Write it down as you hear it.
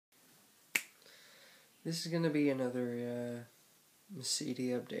This is going to be another CD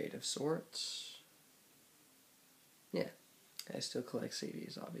update of sorts. Yeah, I still collect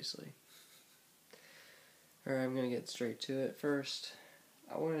CDs, obviously. Alright, I'm going to get straight to it. First,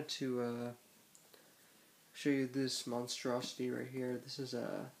 I wanted to show you this monstrosity right here. This is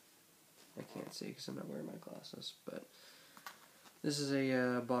I can't see because I'm not wearing my glasses, but this is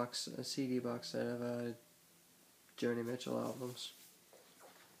a CD box set of Joni Mitchell albums.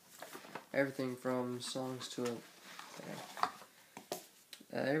 Everything from songs to a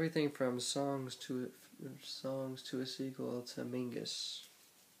sequel to Mingus.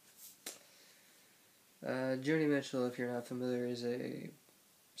 Joni Mitchell, if you're not familiar, is a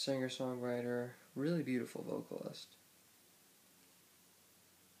singer-songwriter, really beautiful vocalist.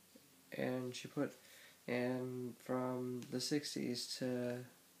 And from the 60s to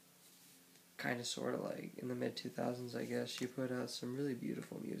kind of sort of like in the mid-2000s, I guess, she put out some really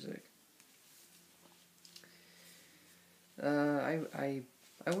beautiful music. I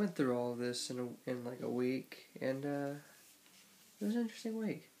went through all of this in like a week, and it was an interesting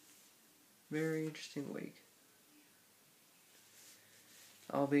week. Very interesting week.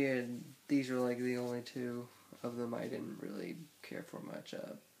 Albeit, these are like the only two of them I didn't really care for much.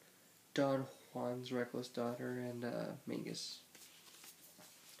 Don Juan's Reckless Daughter and Mingus.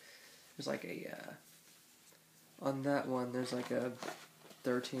 There's like on that one, there's like a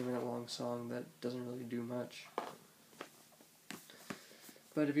 13-minute long song that doesn't really do much.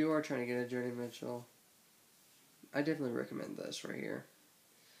 But if you are trying to get a Joni Mitchell, I definitely recommend this right here.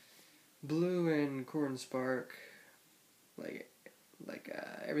 Blue and Corn Spark,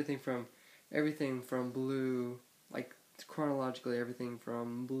 everything from Blue, like chronologically everything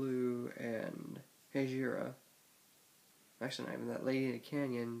from Blue and Hejira. Actually, not even that. Lady in the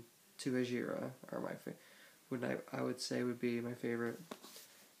Canyon to Hejira are I would say would be my favorite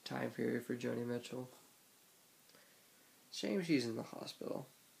time period for Joni Mitchell. Shame she's in the hospital.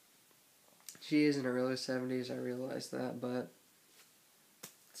 She is in her early 70s, I realize that, but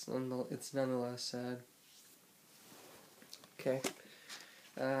it's nonetheless sad. Okay.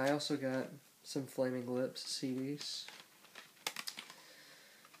 I also got some Flaming Lips CDs.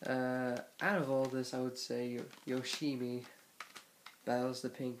 Out of all this, I would say Yoshimi Battles the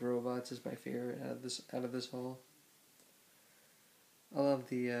Pink Robots is my favorite out of this haul. I love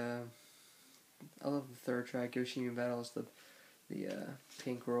the third track, Yoshimi Battles the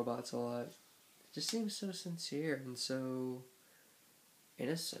Pink Robots, a lot. It just seems so sincere and so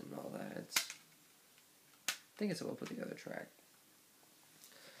innocent and all that. I think it's a well put together track.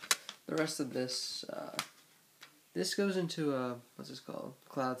 The rest of this, this goes into a, what's this called?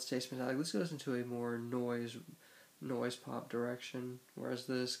 Clouds Taste Metallic. This goes into a more noise pop direction, whereas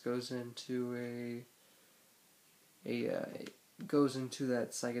this goes into goes into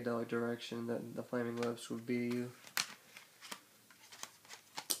that psychedelic direction that the Flaming Lips would be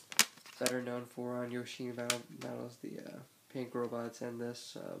better known for on Yoshimi Battles the Pink Robots, and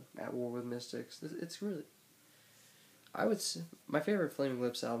this At War with Mystics. It's really, I would say, my favorite Flaming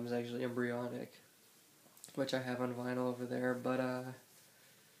Lips album is actually Embryonic, which I have on vinyl over there, but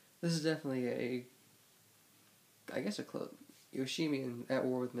this is definitely Yoshimi and At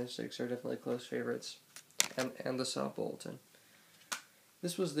War with Mystics are definitely close favorites, and the Soft Bulletin.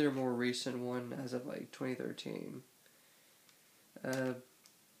 This was their more recent one as of like 2013.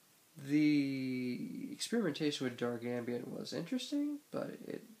 The experimentation with dark ambient was interesting, but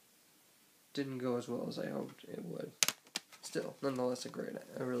it didn't go as well as I hoped it would. Still, nonetheless, a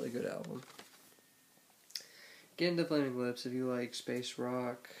really good album. Get into Flaming Lips if you like space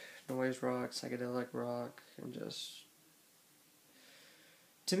rock, noise rock, psychedelic rock, and just...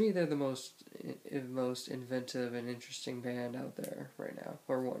 To me, they're the most inventive and interesting band out there right now,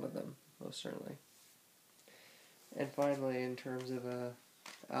 or one of them, most certainly. And finally, in terms of a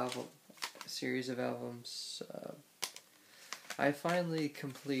series of albums, I finally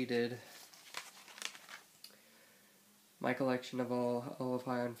completed my collection of all of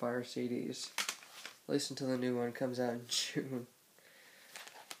High on Fire CDs, at least until the new one comes out in June.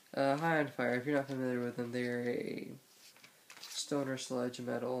 High on Fire, if you're not familiar with them, they're a stoner sludge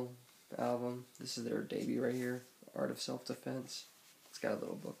metal album. This is their debut right here, Art of Self-Defense. It's got a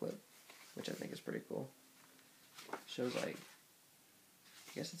little booklet, which I think is pretty cool. Shows like,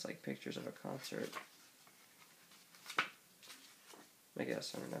 I guess it's like pictures of a concert. I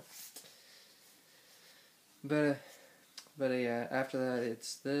guess, I don't know. But after that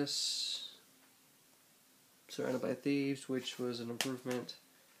it's this, Surrounded by Thieves, which was an improvement.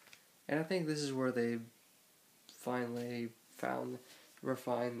 And I think this is where they finally found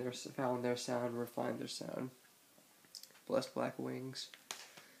their sound. Blessed Black Wings.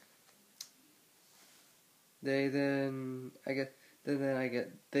 They then I guess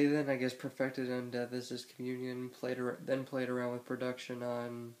perfected Undeath as his communion. Played around with production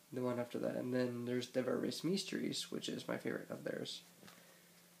on the one after that, and then there's De Verbis Mysteries, which is my favorite of theirs.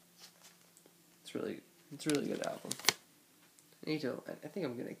 It's a really good album. I think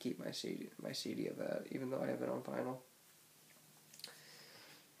I'm gonna keep my CD of that, even though I have it on vinyl.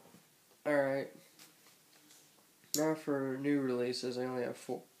 All right. Now for new releases, I only have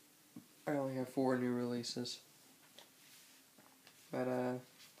four new releases. But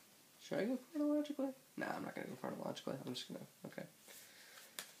should I go chronologically? Nah, I'm not gonna go chronologically. I'm just gonna okay.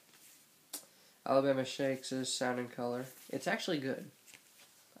 Alabama Shakes is Sound and Color. It's actually good.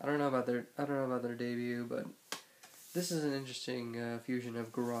 I don't know about their debut, but this is an interesting fusion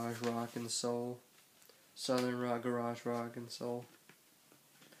of garage rock and soul, southern rock, garage rock, and soul.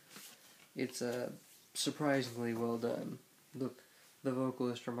 It's surprisingly well done. The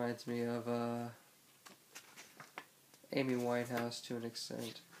vocalist reminds me of Amy Winehouse to an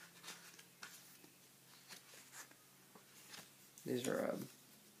extent. These are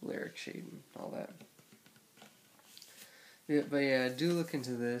lyric sheet and all that. Yeah, but yeah, do look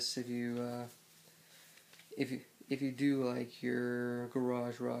into this if you do like your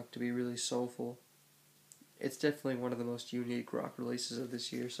garage rock to be really soulful. It's definitely one of the most unique rock releases of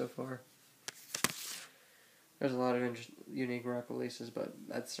this year so far. There's a lot of unique rock releases, but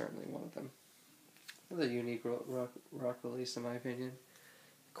that's certainly one of them. It's a unique rock release, in my opinion.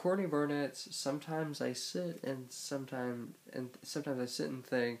 Courtney Barnett's Sometimes I Sit and sometimes I sit and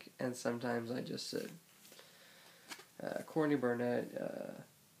think, and sometimes I just sit. Courtney Barnett,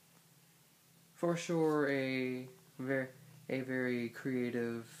 for sure, a very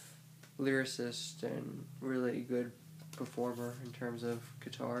creative lyricist and really good performer in terms of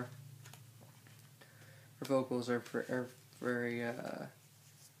guitar. Her vocals are very,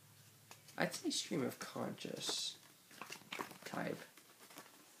 I'd say stream of conscious type.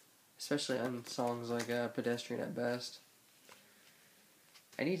 Especially on songs like Pedestrian at Best.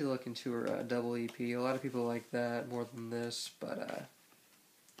 I need to look into her double EP. A lot of people like that more than this, but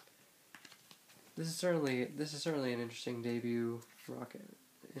this is certainly an interesting debut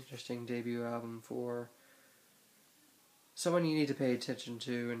album for someone you need to pay attention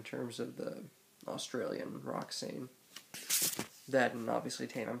to in terms of the Australian rock scene. That and obviously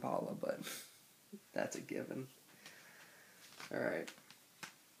Tame Impala, but that's a given. Alright.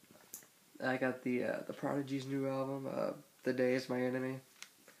 I got the Prodigy's new album, The Day Is My Enemy.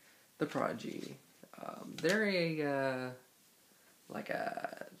 The Prodigy. They're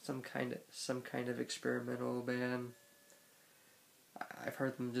some kind of experimental band. I've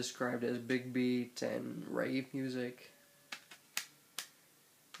heard them described as big beat and rave music.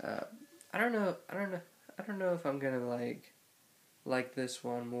 I don't know if I'm gonna like this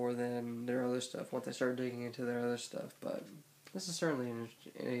one more than their other stuff once I start digging into their other stuff, but this is certainly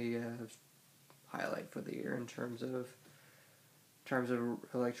a highlight for the year in terms of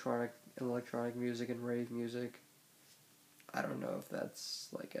electronic music and rave music. I don't know if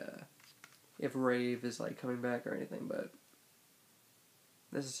that's if rave is coming back or anything, but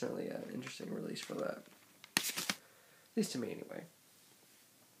this is certainly an interesting release for that. At least to me, anyway.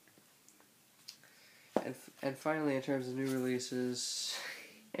 And finally, in terms of new releases,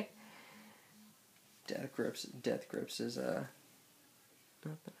 Death Grips is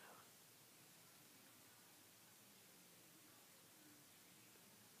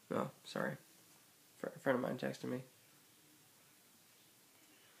oh, sorry. A friend of mine texted me.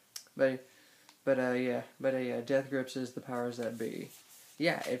 But Death Grips is The Powers That Be.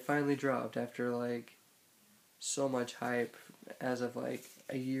 Yeah, it finally dropped after so much hype as of a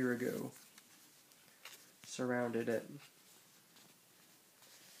year ago. Surrounded it.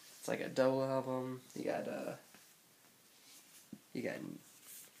 It's a double album. You got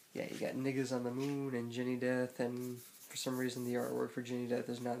Niggas on the Moon and Jenny Death, and for some reason the artwork for Jenny Death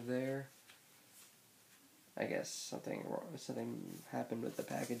is not there. I guess something happened with the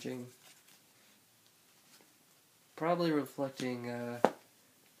packaging. Probably reflecting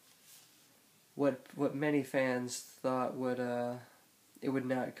what many fans thought it would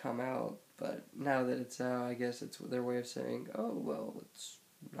not come out, but now that it's out, I guess it's their way of saying, oh well, it's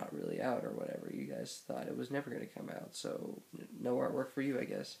not really out or whatever. You guys thought it was never going to come out, so no artwork for you, I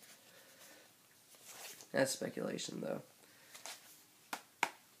guess. That's speculation, though.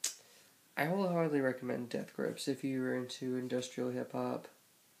 I wholeheartedly recommend Death Grips if you are into industrial hip hop.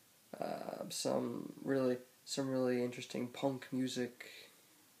 Some really interesting punk music.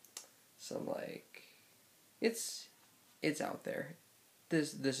 It's out there.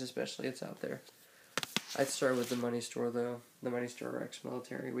 This especially, it's out there. I'd start with the Money Store, though. The Money Store Rex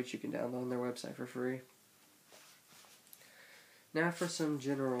Military, which you can download on their website for free. Now for some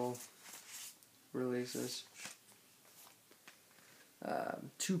general releases.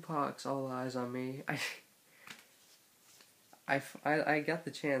 Tupac's All Eyes on Me. I got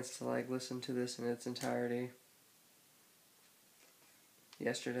the chance to like listen to this in its entirety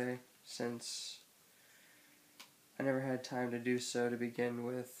yesterday, since I never had time to do so to begin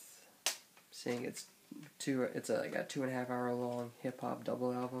with. Seeing it's like a 2.5 hour long hip hop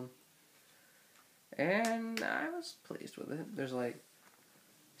double album, and I was pleased with it. There's like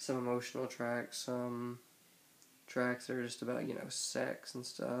some emotional tracks, some tracks that are just about, you know, sex and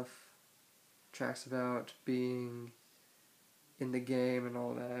stuff, tracks about being in the game and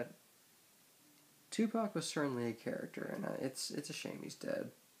all that. Tupac was certainly a character, and it's a shame he's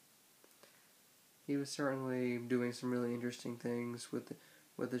dead. He was certainly doing some really interesting things with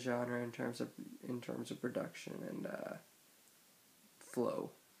the genre in terms of production and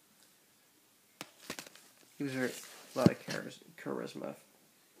flow. He was a lot of charisma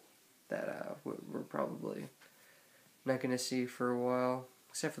that we're probably not going to see for a while,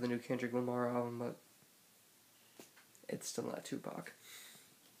 except for the new Kendrick Lamar album, but it's still not Tupac.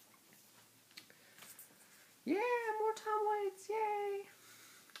 Yeah, more Tom Waits, yay!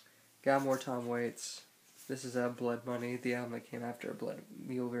 Got more Tom Waits. This is Blood Money, the album that came after Blood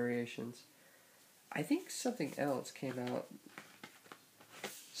Mule Variations. I think something else came out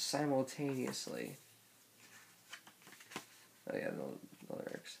simultaneously. Oh yeah, the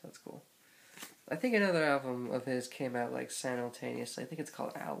lyrics, that's cool. I think another album of his came out like simultaneously. I think it's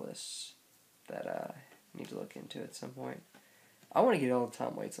called Alice, that I need to look into at some point. I want to get all of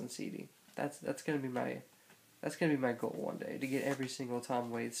Tom Waits on CD. That's gonna be my goal one day, to get every single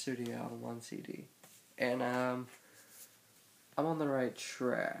Tom Waits studio album on CD. And I'm on the right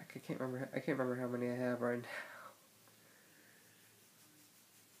track. I can't remember how many I have right now.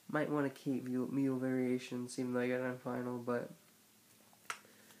 Might want to keep Mule Variations, even though I got it on vinyl, but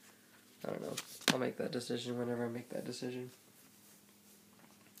I don't know. I'll make that decision whenever I make that decision.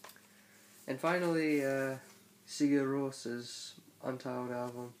 And finally, Sigur's untitled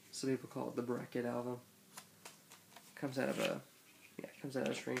album. Some people call it the Bracket album. Comes out of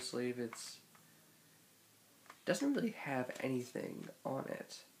a shrink sleeve. It's doesn't really have anything on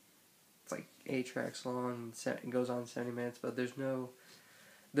it. It's like 8 tracks long. It goes on 70 minutes, but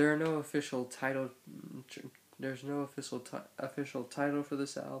there are no official title. There's no official title for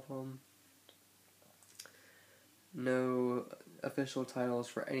this album. No official titles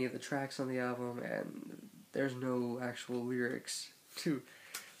for any of the tracks on the album, and there's no actual lyrics to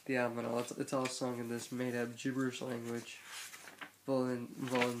the album at all. It's all sung in this made-up gibberish language,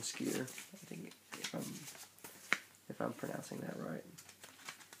 Volenskir. I think if I'm pronouncing that right.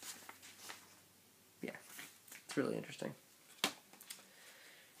 Yeah, it's really interesting.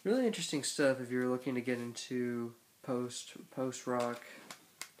 Really interesting stuff if you're looking to get into post-rock,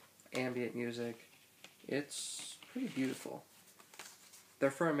 ambient music. It's pretty beautiful.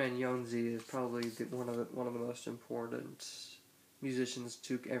 Their frontman Jóni is probably one of the most important musicians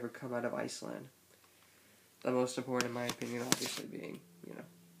to ever come out of Iceland. The most important, in my opinion, obviously being,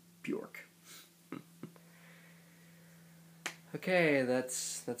 Björk. Okay,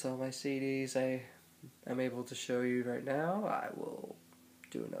 that's all my CDs I'm able to show you right now. I will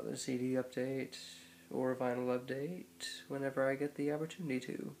do another CD update or a vinyl update whenever I get the opportunity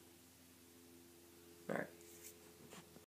to.